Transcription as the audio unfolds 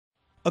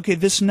Okay,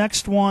 this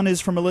next one is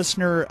from a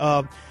listener.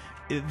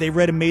 They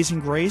read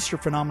Amazing Grace, your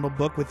phenomenal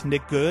book with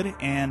Nick Good,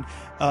 and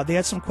they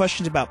had some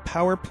questions about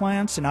power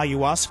plants and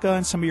ayahuasca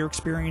and some of your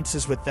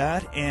experiences with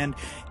that. And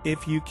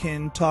if you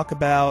can talk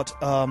about,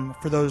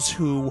 for those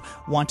who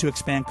want to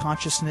expand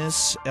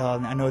consciousness,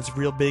 I know it's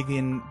real big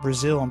in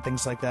Brazil and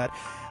things like that.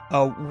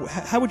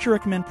 How would you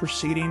recommend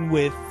proceeding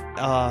with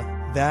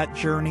that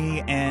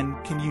journey? And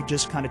can you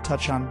just kind of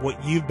touch on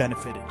what you've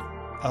benefited?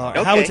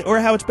 Okay.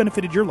 How it's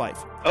benefited your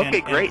life.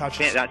 Okay, great.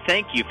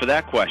 Thank you for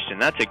that question.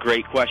 That's a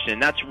great question.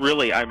 And that's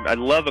really, I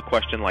love a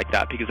question like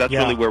that because that's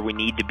really where we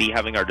need to be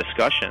having our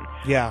discussion.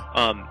 Yeah.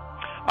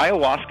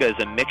 Ayahuasca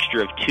is a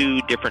mixture of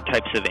two different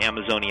types of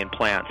Amazonian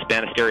plants,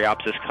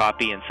 Banisteriopsis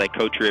caapi and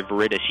Psychotria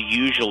viridis.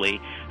 Usually,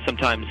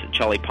 sometimes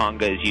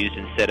Chalipanga is used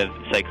instead of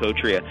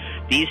Psychotria.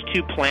 These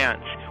two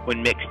plants,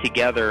 when mixed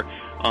together,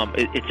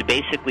 it's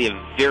basically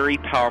a very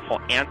powerful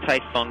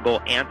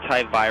antifungal,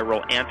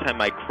 antiviral,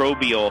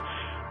 antimicrobial,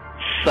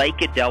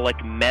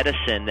 psychedelic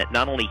medicine that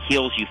not only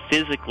heals you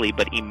physically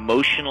but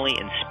emotionally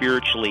and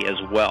spiritually as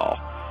well.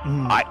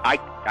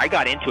 I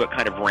got into it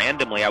kind of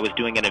randomly. I was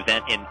doing an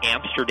event in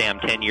Amsterdam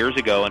 10 years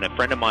ago, and a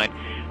friend of mine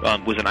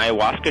was an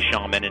ayahuasca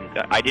shaman, and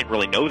I didn't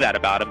really know that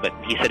about him, but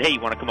he said, hey, you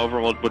want to come over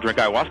and we'll drink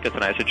ayahuasca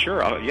tonight? I said, sure,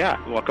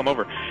 well, come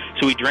over.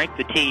 So we drank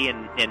the tea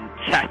and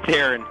sat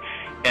there,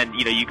 and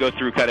you know, you go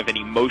through kind of an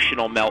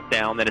emotional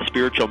meltdown, then a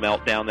spiritual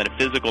meltdown, then a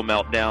physical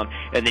meltdown,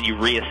 and then you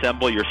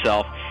reassemble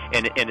yourself.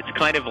 And it's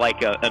kind of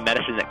like a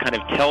medicine that kind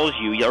of tells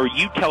you, or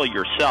you tell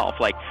yourself,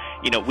 like,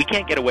 you know, we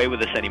can't get away with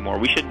this anymore.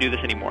 We shouldn't do this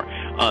anymore.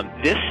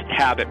 This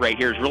habit right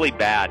here is really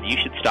bad. You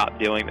should stop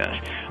doing this.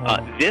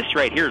 This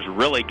right here is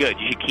really good.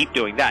 You should keep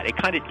doing that. It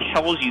kind of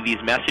tells you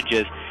these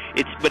messages.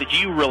 But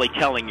it's you really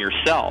telling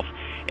yourself.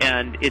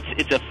 And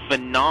it's a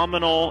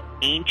phenomenal,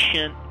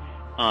 ancient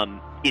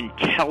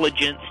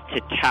intelligence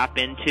to tap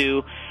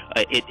into.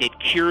 It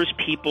cures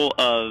people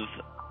of,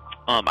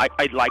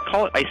 I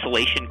call it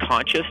isolation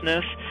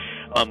consciousness.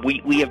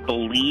 We have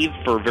believed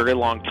for a very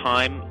long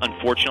time,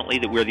 unfortunately,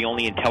 that we're the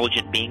only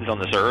intelligent beings on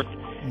this earth.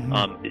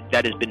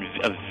 That has been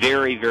a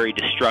very, very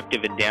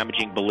destructive and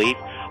damaging belief.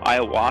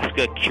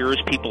 Ayahuasca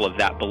cures people of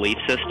that belief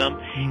system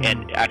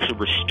and actually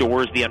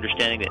restores the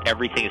understanding that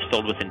everything is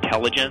filled with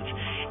intelligence.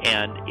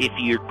 And if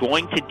you're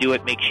going to do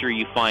it, make sure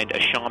you find a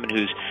shaman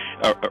who's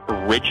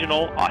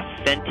original,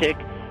 authentic,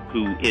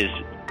 who is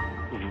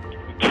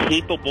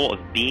capable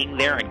of being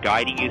there and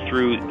guiding you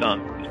through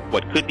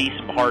what could be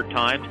some hard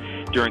times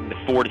during the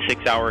 4 to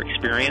 6 hour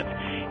experience.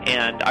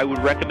 And I would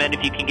recommend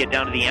if you can get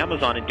down to the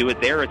Amazon and do it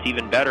there, it's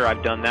even better.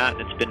 I've done that,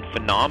 and it's been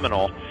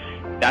phenomenal.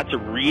 That's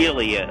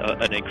really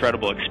an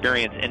incredible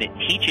experience, and it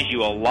teaches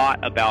you a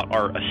lot about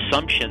our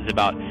assumptions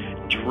about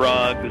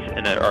drugs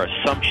and our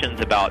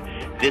assumptions about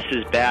this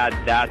is bad,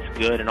 that's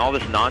good, and all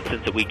this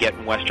nonsense that we get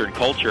in Western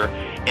culture,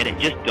 and it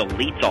just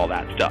deletes all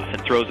that stuff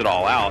and throws it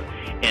all out.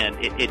 And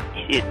it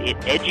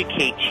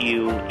educates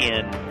you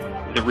in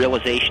the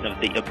realization of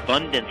the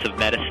abundance of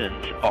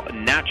medicines,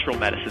 natural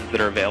medicines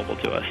that are available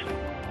to us.